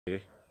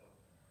Okay.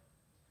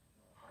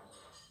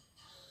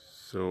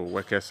 So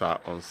workers are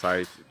on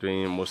site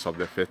doing most of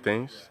the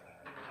fittings.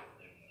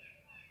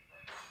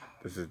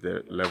 This is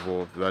the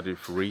level that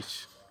we've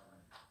reached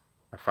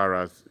as far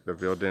as the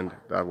building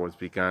that was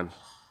begun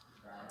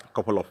a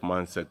couple of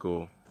months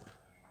ago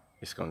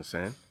is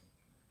concerned.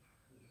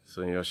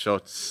 So in your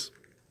shots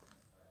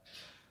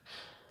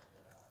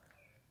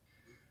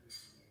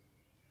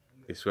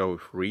is where we've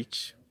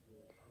reached,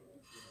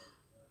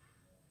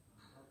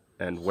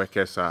 and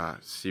workers are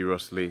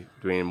seriously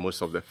doing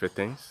most of the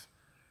fittings.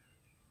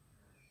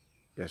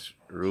 Yes,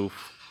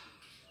 roof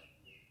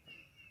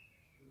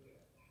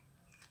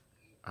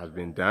has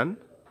been done.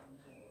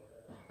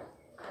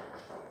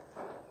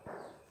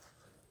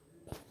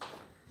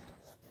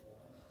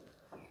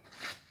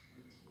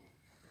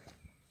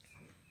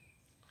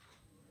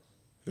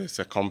 It's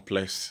a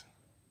complex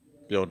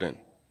building.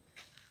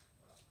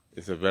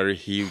 It's a very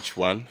huge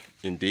one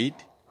indeed.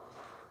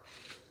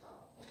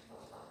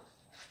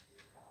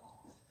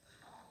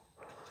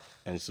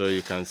 And so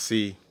you can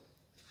see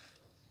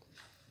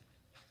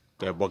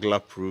the burglar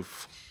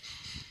proof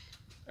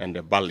and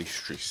the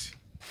balustrades.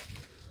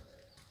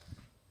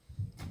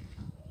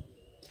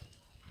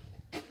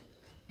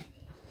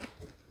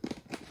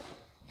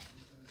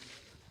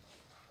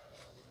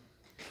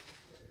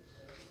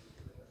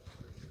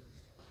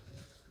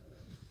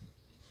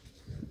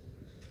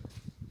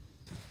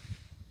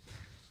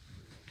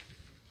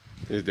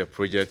 This is the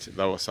project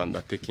that was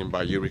undertaken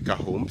by Eureka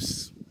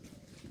Homes,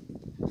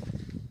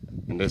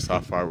 and that's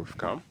how far we've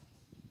come.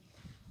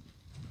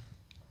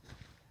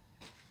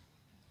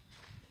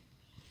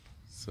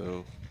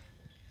 So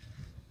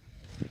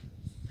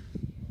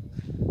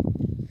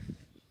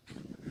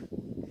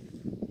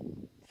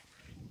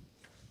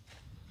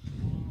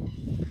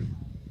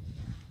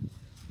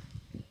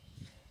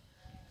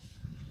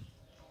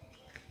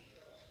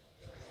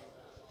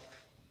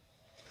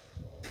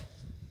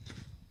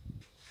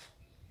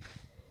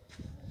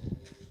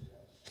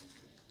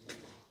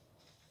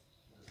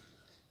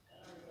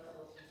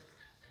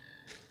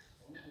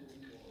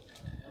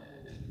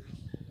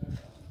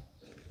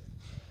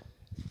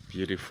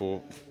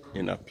beautiful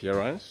in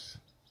appearance.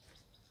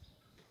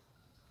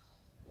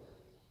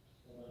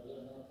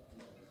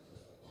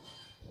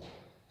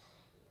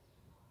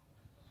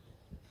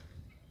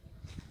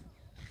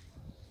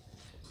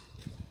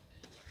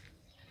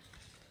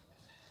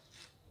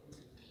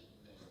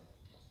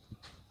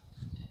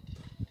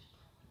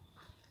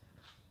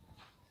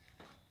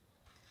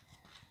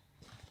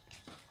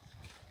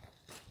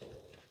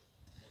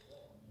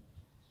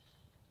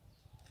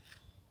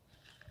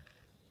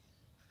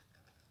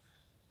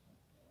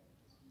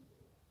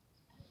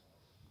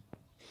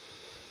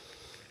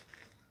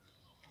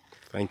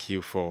 Thank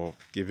you for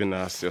giving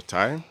us your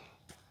time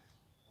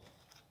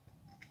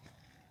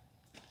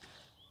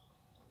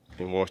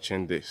in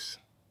watching this.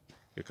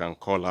 You can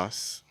call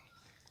us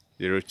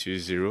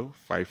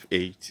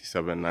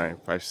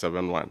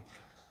 020-5879-571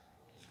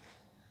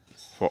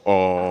 for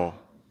all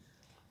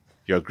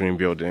your green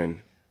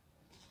building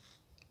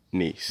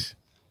needs.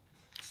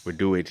 We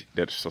do it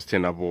the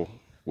sustainable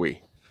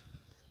way.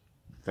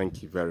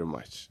 Thank you very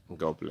much.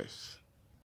 God bless.